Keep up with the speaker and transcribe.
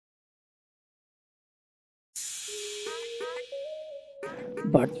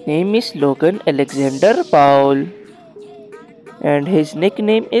Birth name is Logan Alexander Paul, and his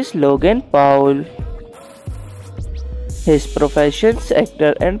nickname is Logan Paul. His professions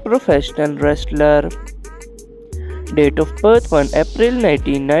actor and professional wrestler. Date of birth 1 April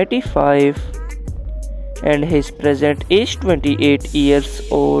 1995, and his present age 28 years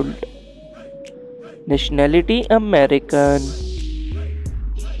old. Nationality American.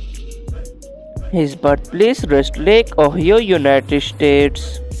 His birthplace Rest Lake, Ohio, United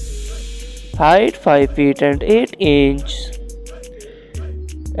States. Height 5 feet and 8 inches,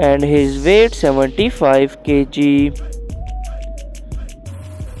 and his weight 75 kg.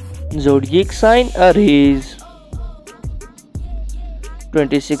 Zodiac sign Aries.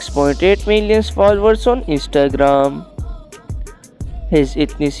 26.8 million followers on Instagram. His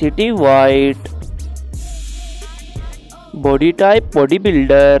ethnicity white. Body type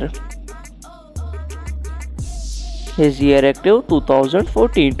bodybuilder. His year active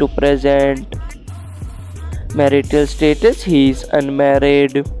 2014 to present. Marital status he is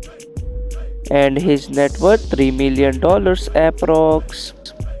unmarried. And his net worth $3 million approx.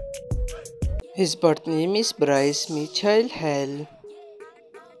 His birth name is Bryce Michael Hell,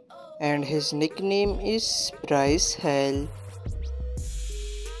 and his nickname is Bryce Hell.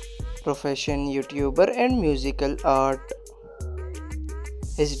 Profession YouTuber and musical art.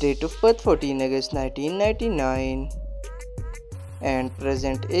 His date of birth 14 August 1999, and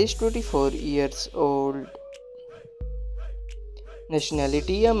present age 24 years old.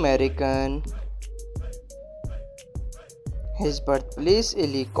 Nationality American. His birthplace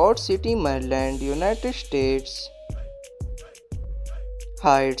Ellicott City, Maryland, United States.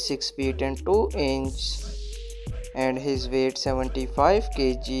 Height 6 feet and 2 inches, and his weight 75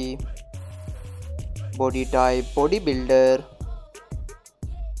 kg. Body type bodybuilder.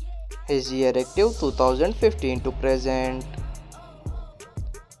 His year active 2015 to present.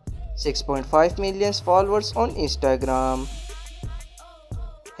 6.5 million followers on Instagram.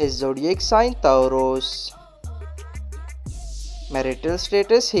 His zodiac sign Taurus. Marital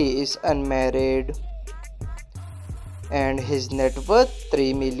status he is unmarried, and his net worth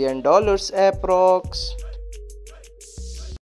 $3 million approx.